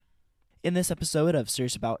In this episode of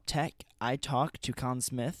Serious About Tech, I talk to Colin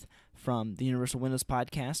Smith from the Universal Windows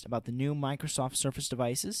podcast about the new Microsoft Surface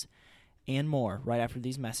devices and more right after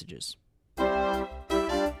these messages.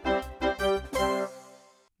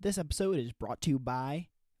 This episode is brought to you by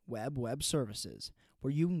Web Services,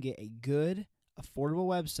 where you can get a good, affordable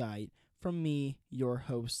website from me, your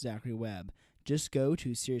host, Zachary Webb. Just go to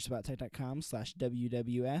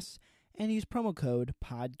SeriousAboutTech.com/WWS and use promo code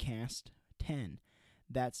PODCAST10.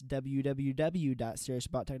 That's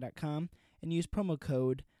www.seriousaboutTech.com and use promo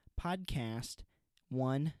code PODCAST10.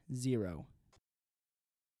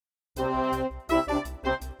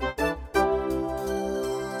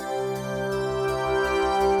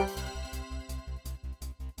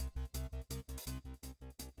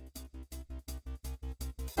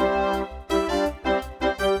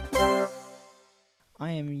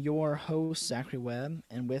 I am your host, Zachary Webb,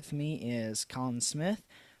 and with me is Colin Smith,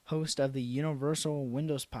 host of the Universal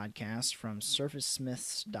Windows podcast from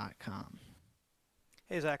SurfaceSmiths.com.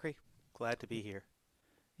 Hey, Zachary. Glad to be here.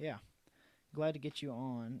 Yeah. Glad to get you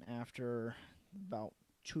on after about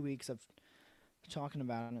 2 weeks of talking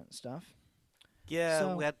about it and stuff. Yeah,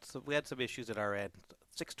 So- we had some issues at our end.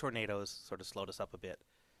 6 tornadoes sort of slowed us up a bit.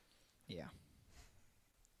 Yeah.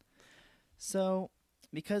 So,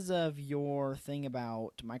 because of your thing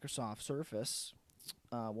about Microsoft Surface,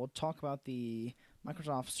 we'll talk about the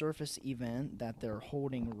Microsoft Surface event that they're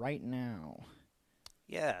holding right now.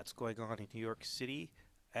 Yeah, it's going on in New York City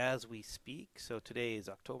as we speak. So today is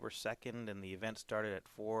October 2nd, and the event started at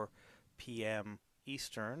 4 p.m.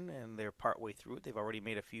 Eastern, and they're partway through it. They've already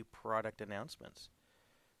made a few product announcements,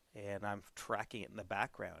 and I'm tracking it in the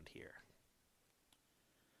background here.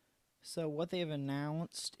 So, what they've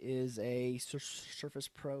announced is a Surface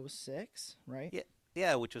Pro 6, right?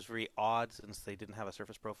 Yeah, which was very odd since they didn't have a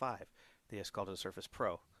Surface Pro 5. They just called it a Surface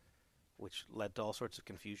Pro, which led to all sorts of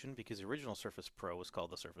confusion because the original Surface Pro was called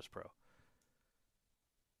the Surface Pro.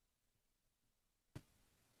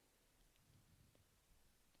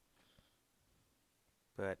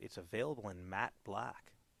 But it's available in matte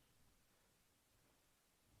black.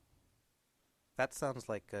 That sounds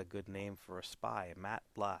like a good name for a spy, matte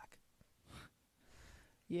black.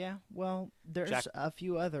 Yeah, well, there's Jack- a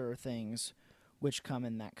few other things which come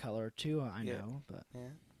in that color too, I Yeah. know, but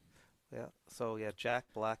Yeah. So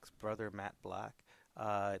Jack Black's brother, Matt Black.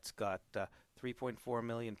 It's got 3.4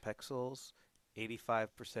 million pixels,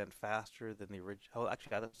 85% faster than the original. Oh,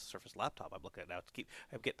 actually, that's the Surface laptop I'm looking at now.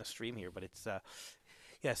 I'm getting a stream here, but it's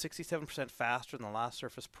 67% faster than the last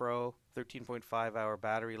Surface Pro, 13.5-hour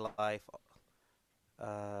battery life,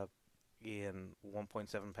 in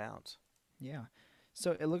 1.7 pounds. yeah.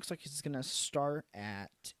 So it looks like it's going to start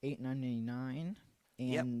at $899,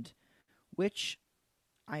 and which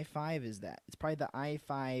i5 is that? It's probably the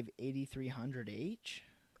i5 8300H,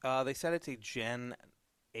 They said it's a Gen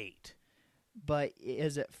 8. but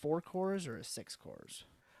is it 4 cores or 6 cores?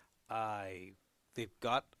 They've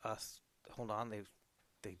got us. Hold on, they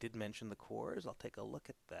did mention the cores. I'll take a look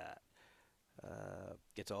at that.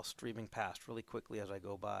 It's all streaming past really quickly as I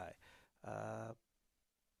go by.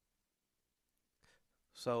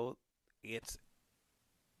 So it's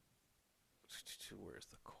where's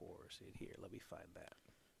the cores in here? Let me find that.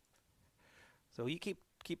 So you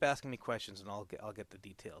keep asking me questions, and I'll get the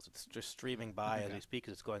details. It's just streaming by as we speak,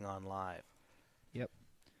 because it's going on live.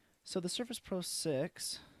 So the Surface Pro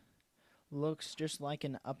 6 looks just like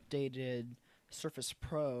an updated Surface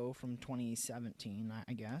Pro from 2017,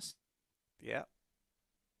 I guess. Yeah.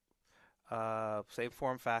 Same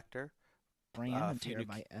form factor. RAM and few new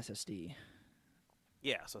terabyte SSD.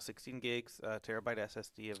 Yeah, so 16 gigs, terabyte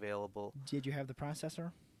SSD available. Did you have the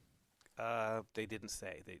processor? They didn't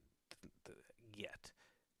say yet.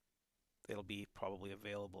 It'll be probably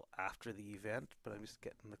available after the event, but I'm just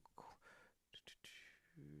getting the.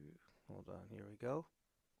 Hold on, here we go.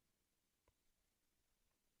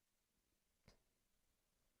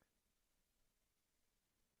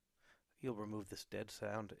 You'll remove this dead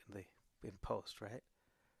sound in post, right?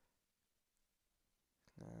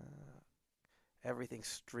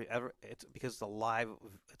 Everything's it's because it's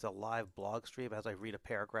a live blog stream. As I read a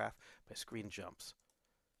paragraph, my screen jumps.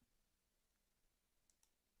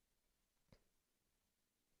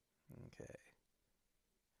 Okay.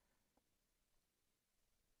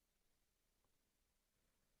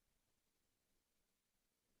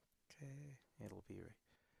 Okay, it'll be right.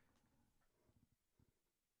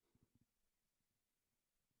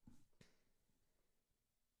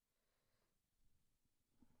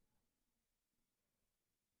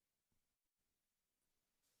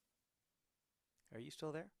 Are you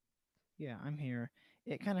still there? Yeah, I'm here.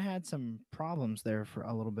 It kind of had some problems there for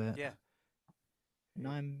a little bit. Yeah. And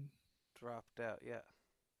I'm dropped out. Yeah,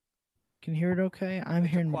 Can you hear it okay? I'm it's a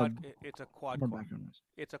hearing quad. It's a quad more core. background noise.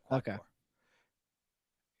 It's a quad Okay. core.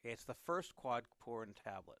 It's the first quad core in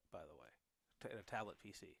tablet, by the way, in a tablet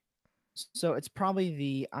PC. So it's probably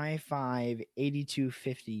the i5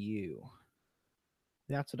 8250U.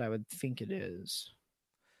 That's what I would think it is.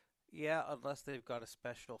 Yeah, unless they've got a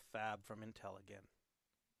special fab from Intel again.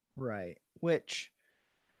 Right. Which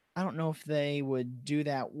I don't know if they would do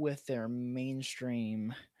that with their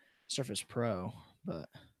mainstream Surface Pro, but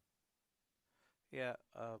Yeah,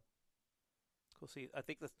 we'll see. I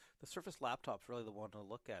think the Surface laptop's really the one to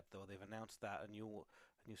look at, though. They've announced that a new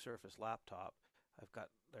Surface laptop. I've got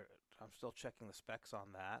there. I'm still checking the specs on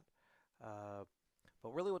that. Uh, but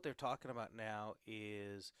really, what they're talking about now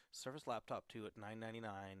is Surface Laptop 2 at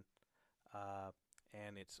 999, uh,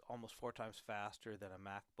 and it's almost 4 times faster than a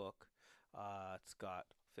MacBook. It's got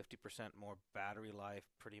 50% more battery life,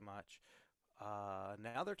 pretty much.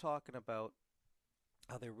 Now they're talking about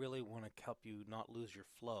how they really want to help you not lose your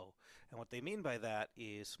flow. And what they mean by that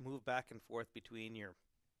is move back and forth between your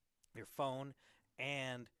phone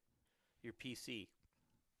and your PC.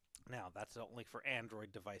 Now, that's only for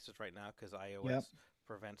Android devices right now because yep. iOS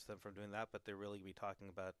prevents them from doing that, but they're really be talking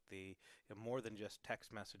about the more than just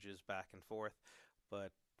text messages back and forth,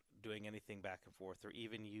 but doing anything back and forth, or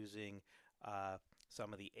even using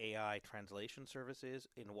some of the AI translation services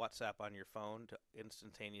in WhatsApp on your phone to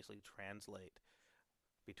instantaneously translate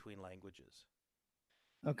between languages.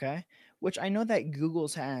 Okay. Which I know that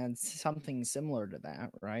Google's had something similar to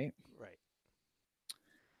that, right? Right.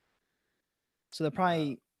 So they'll Uh,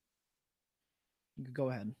 probably go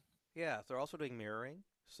ahead. yeah, they're also doing mirroring.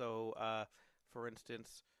 So, for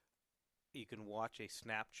instance, you can watch a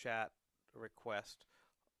Snapchat request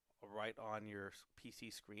right on your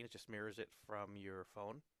PC screen. It just mirrors it from your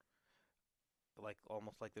phone, like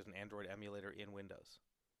almost like there's an Android emulator in Windows.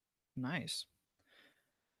 Nice.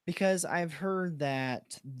 Because I've heard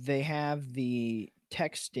that they have the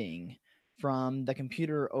texting from the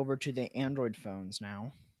computer over to the Android phones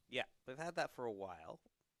now. Yeah, they've had that for a while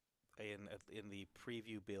in the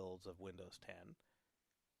preview builds of Windows 10.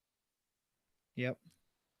 Yep.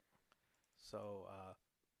 So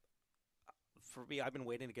for me, I've been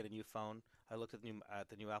waiting to get a new phone. I looked at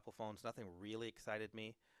the new Apple phones. Nothing really excited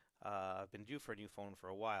me. I've been due for a new phone for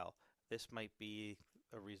a while. This might be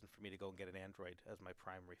a reason for me to go and get an Android as my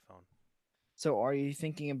primary phone. So are you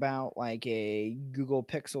thinking about like a Google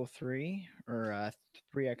Pixel 3 or a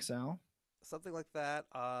 3XL? Something like that.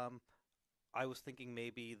 I was thinking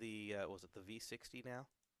maybe the was it the V60 now?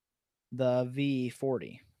 The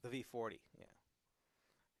V40. The V40. Yeah.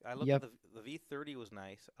 I looked at Yep. the V30 was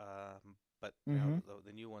nice, but now Mm-hmm.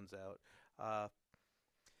 the new one's out. Uh,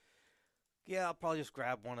 yeah, I'll probably just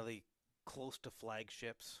grab one of the close to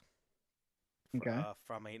flagships Okay.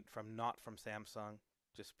 from not from Samsung,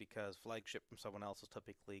 just because flagship from someone else is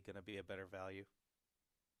typically going to be a better value.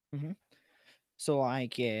 Mm-hmm. So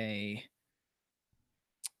like a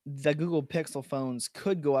the Google Pixel phones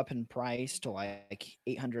could go up in price to like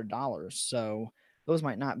 $800. So those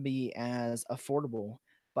might not be as affordable.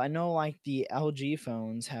 But I know like the LG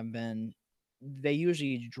phones have been, they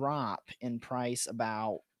usually drop in price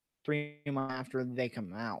about 3 months after they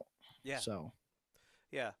come out. Yeah, So,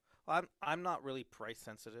 yeah. I'm not really price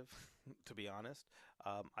sensitive, to be honest.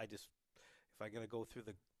 I just if I'm going to go through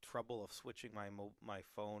the trouble of switching my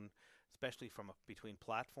phone, especially between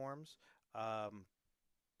platforms, um,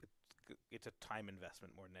 it's a time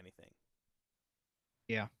investment more than anything.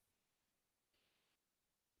 yeah.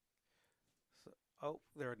 So,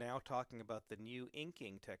 they're now talking about the new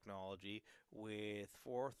inking technology with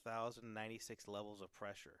 4,096 levels of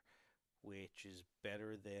pressure, which is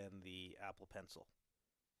better than the Apple Pencil.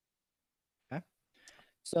 Okay.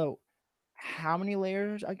 So, how many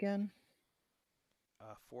layers again?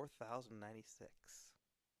 4,096.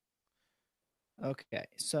 Okay.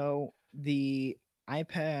 So, the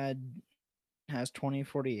iPad has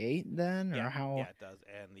 2048 then, Yeah, or how? yeah, it does.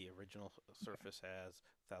 And the original Surface has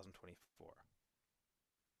 1,024.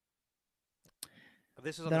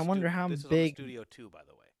 Then I wonder how This is on the big. Studio 2, by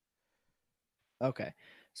the way. Okay,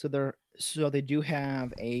 so they do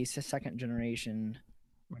have a second generation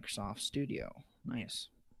Microsoft Studio. Yeah, Nice.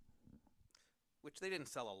 which they didn't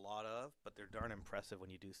sell a lot of, but they're darn impressive when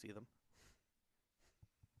you do see them.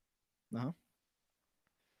 Uh huh.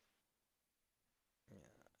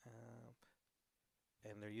 Yeah,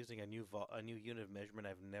 and they're using a new unit of measurement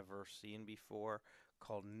I've never seen before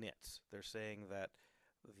called nits. They're saying that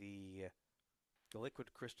the the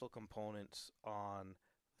liquid crystal components on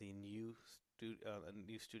the new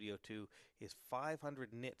Studio 2 is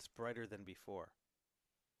 500 nits brighter than before.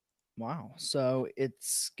 Wow. So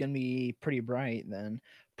it's gonna be pretty bright then. Yeah.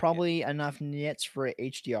 Probably enough nits for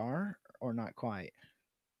HDR or not quite.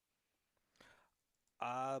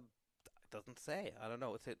 It doesn't say. I don't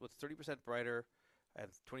know. It's 30% brighter and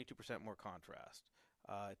 22% more contrast.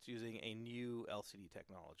 It's using a new LCD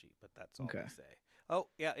technology, but that's all Okay. they say. Oh,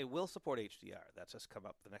 yeah, it will support HDR. That's just come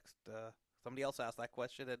up the next. Somebody else asked that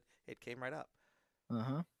question and it came right up.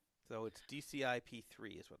 Uh-huh. So it's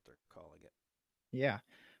DCI-P3 is what they're calling it. Yeah,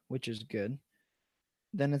 which is good.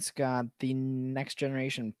 Then it's got the next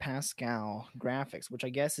generation Pascal graphics, which I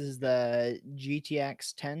guess is Yeah. the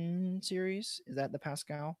GTX 10 series. Is that the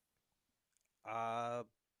Pascal? Uh,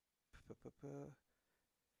 I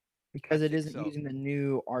Because it think isn't so. using the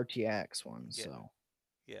new RTX one, Yeah, so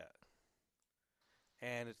yeah.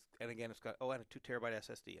 And again it's got and a 2 terabyte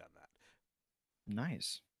SSD on that.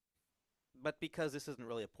 nice. But because this isn't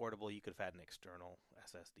really a portable, you could have had an external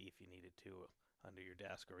SSD if you needed to under your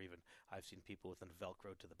desk, or even I've seen people with them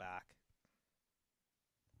Velcro to the back.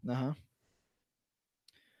 Uh-huh.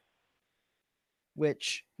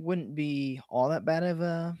 Which wouldn't be all that bad of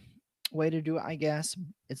a way to do it, I guess.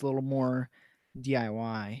 It's a little more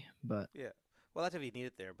DIY, but Yeah, well, that's if you need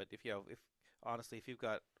it there. But if honestly, if you've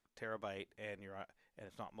got terabyte and and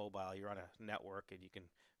it's not mobile, you're on a network and you can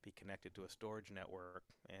be connected to a storage network,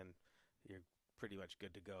 and you're pretty much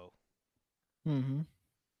good to go, mhm,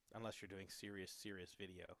 unless you're doing serious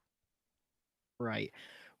video. right.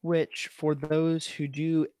 Which for those who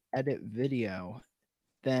do edit video,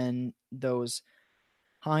 then those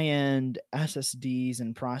high-end SSDs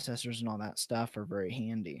and processors and all that stuff are very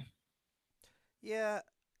handy. Yeah,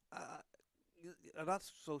 uh, I'm not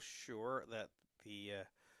so sure that the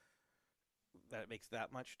that it makes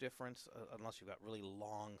that much difference unless you've got really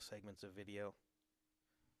long segments of video,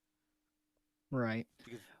 Right.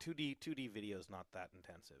 because 2D video is not that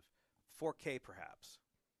intensive. 4K perhaps.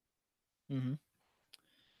 Mhm.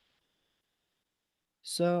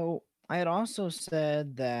 So, I had also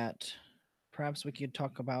said that perhaps we could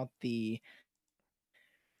talk about the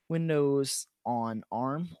Windows on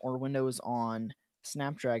ARM or Windows on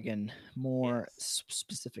Snapdragon more Yes.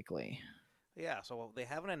 specifically. Yeah, so they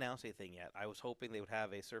haven't announced anything yet. I was hoping they would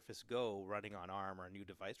have a Surface Go running on ARM or a new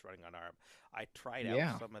device running on ARM. I tried out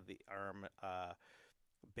Yeah. some of the ARM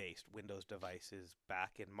based Windows devices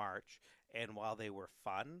back in March, and while they were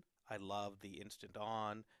fun, I loved the instant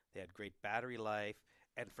on. They had great battery life,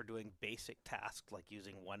 and for doing basic tasks like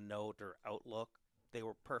using OneNote or Outlook, they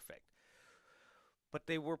were perfect. But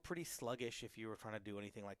they were pretty sluggish if you were trying to do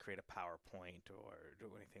anything like create a PowerPoint or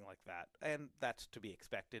do anything like that. And that's to be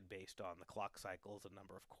expected based on the clock cycles, the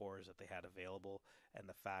number of cores that they had available, and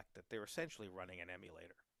the fact that they were essentially running an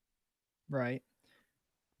emulator. Right.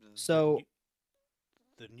 The So, new,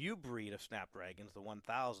 the new breed of Snapdragons, the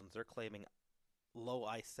 1000s, they're claiming low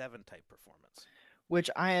i7 type performance. which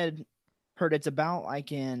I had heard it's about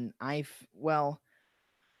like in well,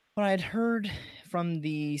 what I'd heard from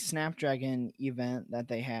the Snapdragon event that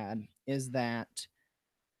they had is that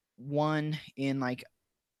one in like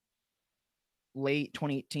late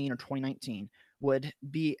 2018 or 2019 would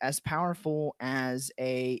be as powerful as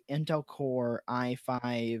a Intel Core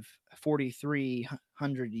i5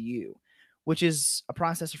 4300U, which is a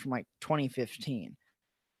processor from like 2015.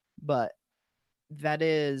 But that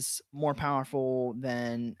is more powerful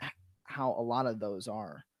than how a lot of those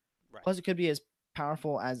are. Right. Plus, it could be as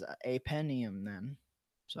powerful as a Pentium then.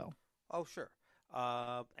 So, Oh, sure.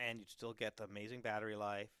 And you'd still get the amazing battery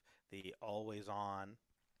life, the always on,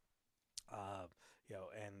 uh,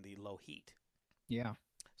 and the low heat. yeah.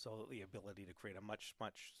 So the ability to create a much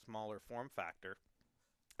smaller form factor.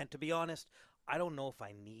 And to be honest, I don't know if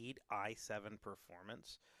I need i7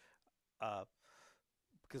 performance. Uh,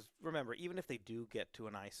 because remember, even if they do get to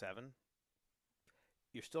an i7,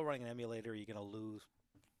 you're still running an emulator. You're going to lose,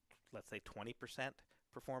 let's say, 20%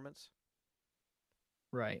 performance.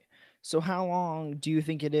 Right. So, how long do you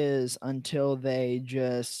think it is until they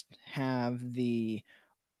just have the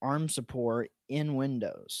ARM support in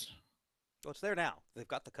Windows? Well, it's there now. They've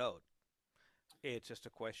got the code. It's just a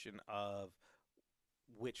question of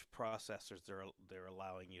which processors they're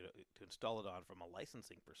allowing you to install it on from a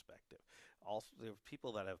licensing perspective. Also, there are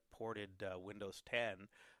people that have ported Windows 10,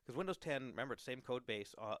 because Windows 10, remember, it's the same code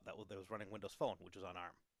base that was running Windows Phone, which was on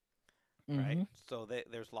ARM, right? Mm-hmm. So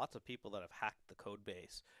there's lots of people that have hacked the code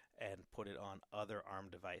base and put it on other ARM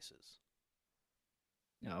devices.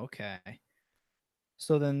 Okay.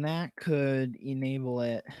 So then that could enable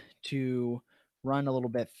it to run a little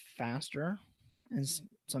bit faster and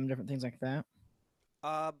some different things like that.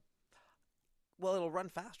 Uh, well, it'll run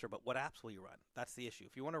faster, but what apps will you run? That's the issue.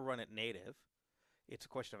 If you want to run it native, it's a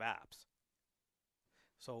question of apps.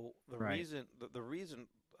 So Right. the reason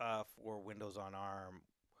for Windows on ARM,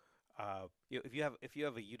 if you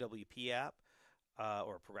have a UWP app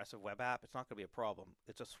or a progressive web app, it's not going to be a problem.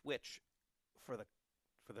 It's a switch for the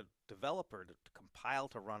developer to compile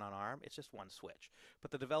to run on ARM. It's just one switch,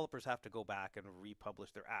 but the developers have to go back and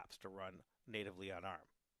republish their apps to run natively on ARM.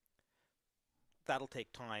 That'll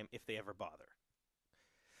take time if they ever bother.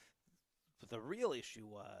 But the real issue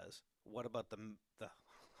was, what about the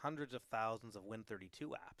hundreds of thousands of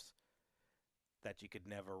Win32 apps that you could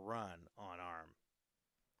never run on ARM?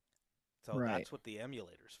 So Right. that's what the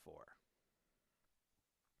emulator's for.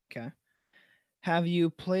 Okay. Have you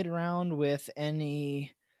played around with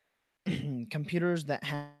any computers that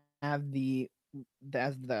have the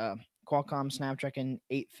Qualcomm Snapdragon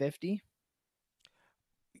 850?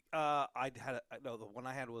 I had no, the one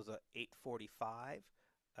I had was a 845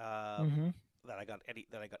 uh, Mm-hmm. that I got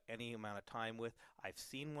any amount of time with. I've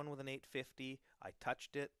seen one with an 850. I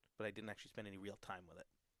touched it, but I didn't actually spend any real time with it.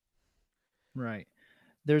 Right.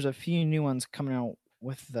 There's a few new ones coming out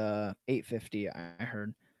with the 850. I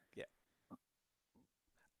heard. Yeah,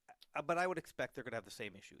 but I would expect they're going to have the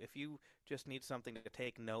same issue. If you just need something to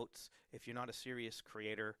take notes, if you're not a serious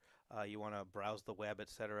creator, you want to browse the web,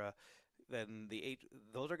 etc., then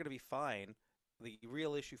those are going to be fine. The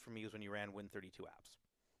real issue for me is when you ran Win32 apps.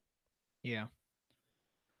 Yeah.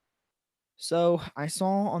 So I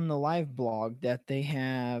saw on the live blog that they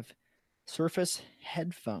have Surface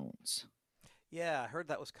headphones. Yeah, I heard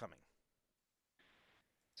that was coming.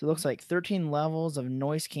 So it looks like 13 levels of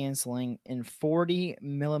noise canceling and 40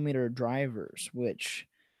 millimeter drivers,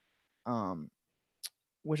 um,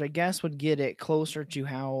 which I guess would get it closer to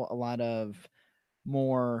how a lot of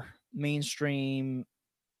more mainstream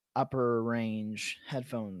upper range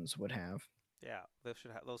headphones would have. Yeah,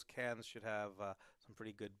 those cans should have some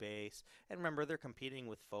pretty good bass. And remember, they're competing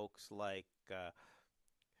with folks like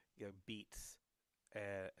Beats,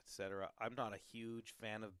 etc. I'm not a huge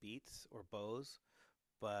fan of Beats or Bose,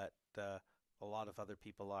 but a lot of other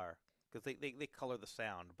people are because they color the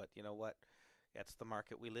sound. But you know what? That's the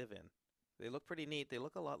market we live in. They look pretty neat. They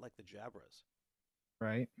look a lot like the Jabras.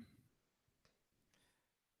 Right.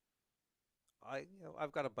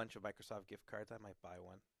 I've got a bunch of Microsoft gift cards. I might buy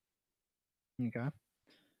one. Okay.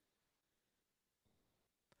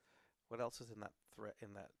 What else is in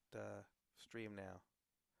that stream now?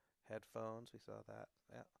 Headphones. We saw that.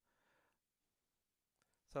 Yeah.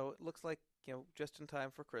 So it looks like just in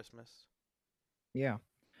time for Christmas. Yeah.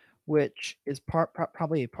 Which is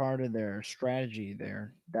probably a part of their strategy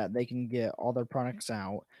there, that they can get all their products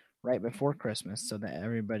out right before Christmas so that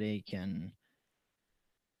everybody can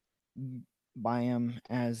buy them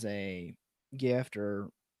as a gift or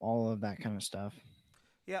all of that kind of stuff.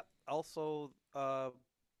 Yeah. Also,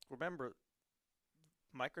 remember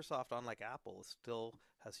Microsoft, unlike Apple, still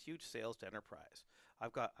has huge sales to enterprise.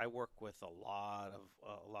 I work with a lot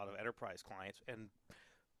of enterprise clients, and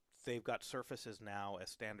they've got Surfaces now as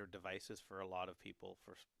standard devices for a lot of people.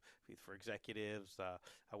 For executives,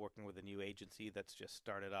 I'm working with a new agency that's just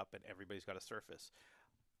started up, and everybody's got a Surface.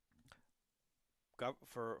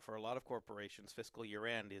 For a lot of corporations, fiscal year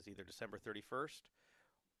end is either December 31st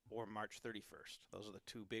or March 31st. Those are the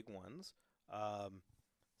two big ones. Um,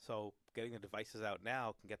 so getting the devices out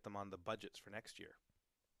now can get them on the budgets for next year.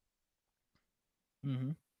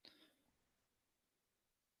 Mm-hmm.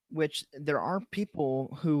 Which there are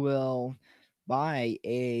people who will buy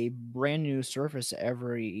a brand new Surface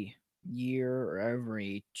every year or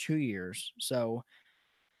every 2 years. So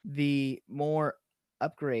the more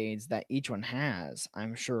upgrades that each one has,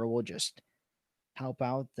 I'm sure will just help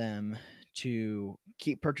out them to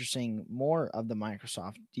keep purchasing more of the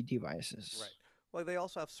Microsoft devices. Right. Well, they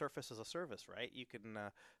also have Surface as a service, right? You can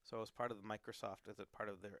so as part of the Microsoft, as a part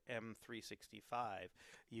of their M365,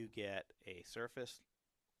 you get a Surface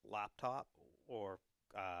laptop or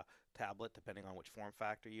tablet, depending on which form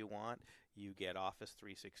factor you want. You get Office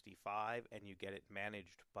 365, and you get it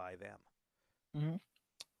managed by them. Mm-hmm.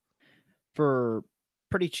 For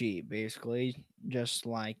pretty cheap, basically, just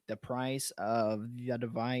like the price of the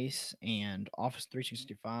device and Office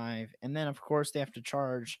 365. And then, of course, they have to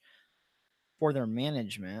charge for their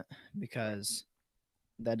management Right. because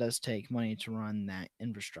that does take money to run that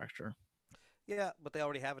infrastructure. Yeah, but they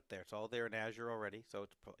already have it there. It's all there in Azure already. So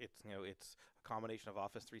it's a combination of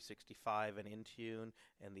Office 365 and Intune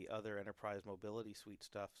and the other enterprise mobility suite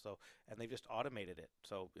stuff. So and they've just automated it.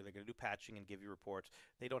 So they're going to do patching and give you reports.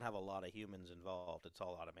 They don't have a lot of humans involved. It's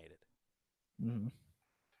all automated. Mm-hmm.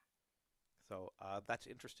 So that's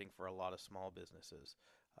interesting for a lot of small businesses.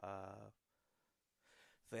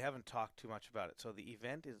 They haven't talked too much about it. So the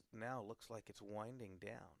event is now looks like it's winding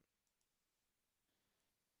down.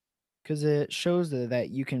 because it shows that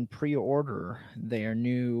you can pre-order their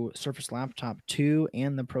new Surface Laptop 2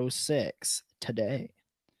 and the Pro 6 today.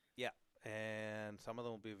 Yeah, and some of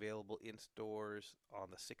them will be available in stores on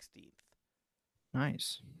the 16th.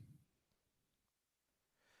 Nice.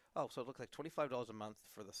 Oh, so it looks like $25 a month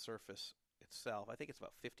for the Surface itself. I think it's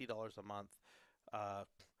about $50 a month uh,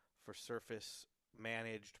 for Surface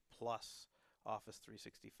Managed plus Office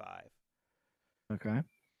 365, Okay.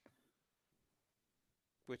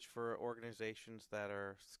 which for organizations that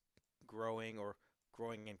are growing or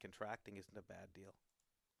growing and contracting isn't a bad deal.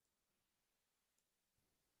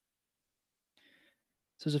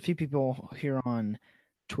 So there's a few people here on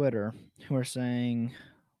Twitter who are saying,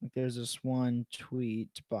 like, there's this one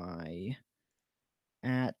tweet by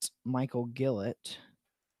at Michael Gillett,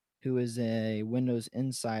 who is a Windows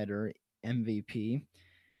Insider MVP.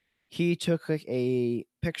 He took like a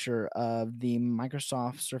picture of the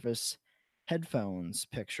Microsoft Surface headphones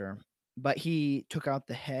picture, but he took out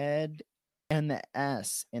the head and the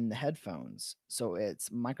S in the headphones. So it's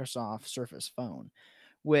Microsoft Surface Phone,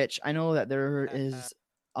 which I know that there is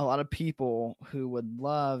a lot of people who would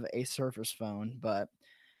love a Surface Phone, but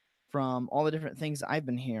from all the different things I've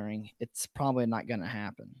been hearing, it's probably not going to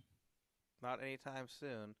happen. Not anytime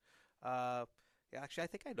soon. Uh, yeah, actually, I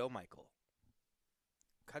think I know Michael.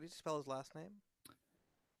 How do you spell his last name?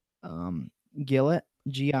 Um, Gillett,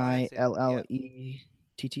 G I That's it. L L Yeah, E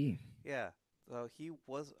T T. yeah. So he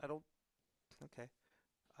was. I don't. Okay.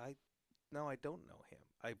 I no, I don't know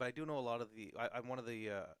him. But I do know a lot of the. I'm one of the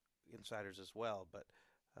insiders as well, but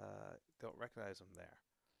don't recognize him there.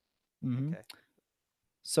 Mm-hmm. Okay.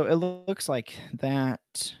 So it looks like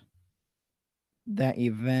that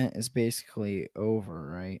event is basically over,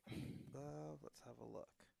 right? Let's have a look.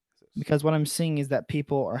 Is it Because what I'm sold? seeing is that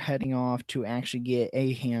people are heading off to actually get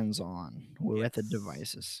a hands-on with the Yes.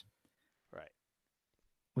 devices, Right.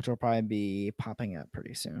 which will probably be popping up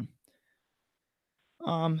pretty soon.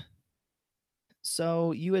 Um,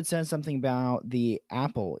 so you had said something about the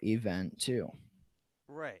Apple event too.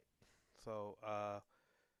 Right. So,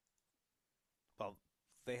 well,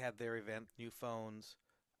 they had their event, new phones,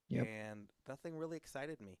 Yep. and nothing really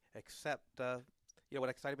excited me except, what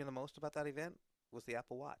excited me the most about that event was the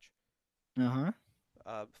Apple Watch. Uh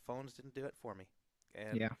huh. Phones didn't do it for me,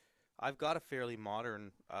 and Yeah. I've got a fairly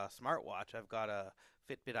modern smartwatch. I've got a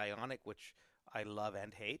Fitbit Ionic, which I love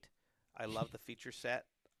and hate. I love the feature set.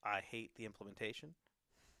 I hate the implementation.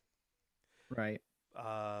 Right.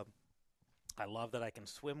 Uh, I love that I can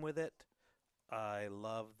swim with it. I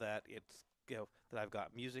love that that I've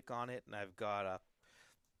got music on it and I've got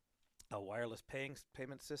a wireless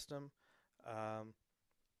payment system. Um,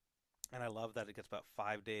 and I love that it gets about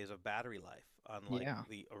 5 days of battery life, unlike Yeah.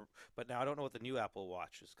 But now I don't know what the new Apple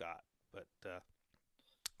Watch has got, but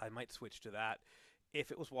I might switch to that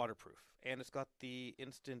if it was waterproof, and it's got the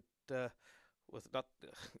instant with not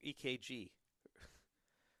EKG,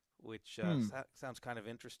 which Hmm. sounds kind of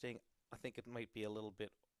interesting. I think it might be a little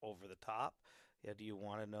bit over the top. Yeah, do you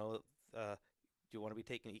want to know? Do you want to be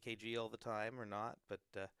taking EKG all the time or not? But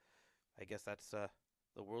I guess that's the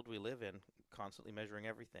world we live in, constantly measuring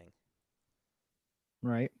everything.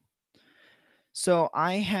 Right. So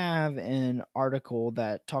I have an article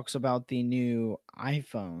that talks about the new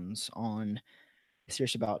iPhones on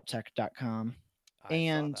seriousabouttech.com. I saw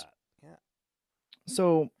And that. Yeah.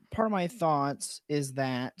 so part of my thoughts is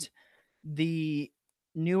that the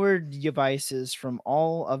newer devices from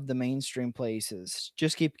all of the mainstream places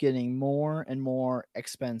just keep getting more and more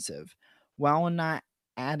expensive while not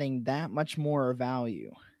adding that much more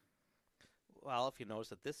value. Well, if you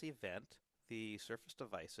notice at this event, the Surface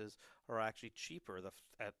devices are actually cheaper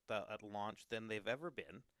at launch than they've ever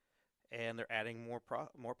been, and they're adding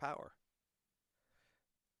more power.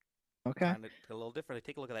 Okay. Kind of a little different.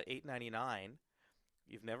 Take a look at that 899.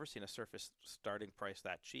 You've never seen a Surface starting price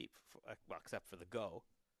that cheap, well, except for the Go.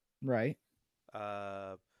 Right.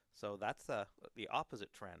 Uh, so that's the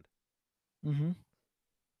opposite trend. Mm-hmm.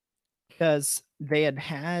 Because they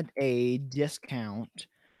had a discount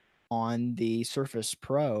on the Surface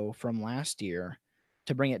Pro from last year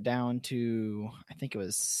to bring it down to, I think it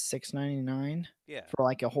was $699 Yeah, for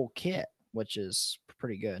like a whole kit, which is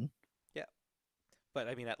pretty good. yeah. But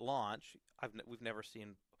I mean, at launch, we've never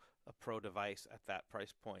seen a Pro device at that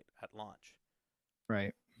price point at launch.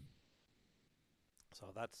 Right. So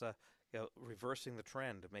that's reversing the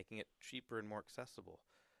trend, making it cheaper and more accessible.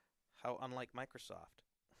 How unlike Microsoft.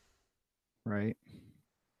 Right.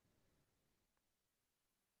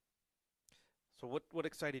 So what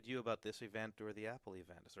excited you about this event or the Apple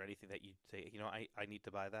event? Is there anything that you'd say, I need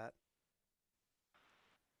to buy that?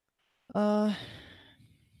 Uh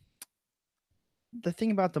the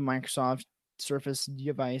thing about the Microsoft Surface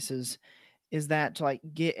devices is that to like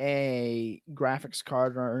get a graphics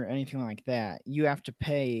card or anything like that, you have to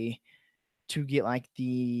pay to get like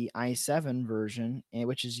the i7 version,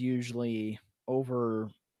 which is usually over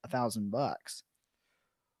 $1,000.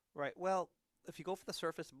 Right. Well, if you go for the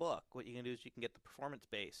Surface Book, what you can do is you can get the performance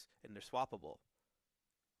base, and they're swappable.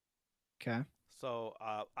 Okay. So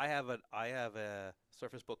I have a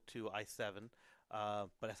Surface Book 2 i7,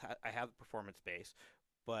 but I have the performance base.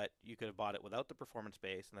 But you could have bought it without the performance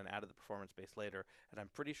base and then added the performance base later. And I'm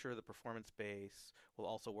pretty sure the performance base will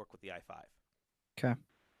also work with the i5. Okay.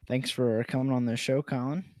 Thanks for coming on the show,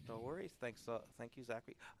 Colin. No worries. Thanks. Thank you,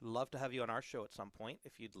 Zachary. I'd love to have you on our show at some point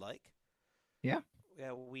if you'd like. Yeah.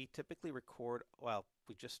 Yeah, we typically record. Well,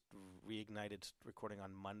 we just reignited recording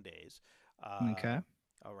on Mondays, Okay.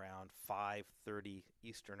 around 5:30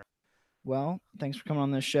 Eastern. Well, thanks for coming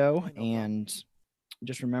on the show. Hey, no problem. And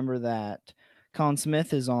just remember that Colin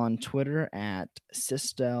Smith is on Twitter at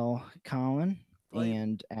SistelColin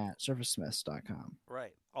and at surfacesmiths.com.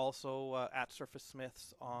 Right. Also at Surface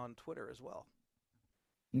Smiths on Twitter as well.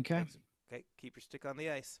 Okay. Thanks. Okay. Keep your stick on the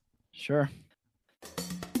ice. Sure.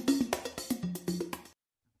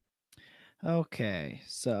 Okay.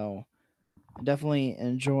 So I definitely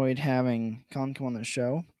enjoyed having Colin come on the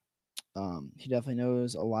show. He definitely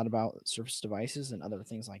knows a lot about Surface devices and other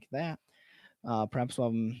things like that. Perhaps we'll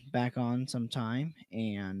have him back on sometime.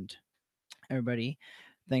 And everybody,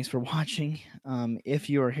 thanks for watching. If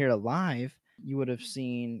you were here live, you would have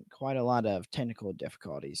seen quite a lot of technical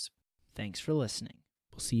difficulties. Thanks for listening.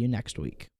 We'll see you next week.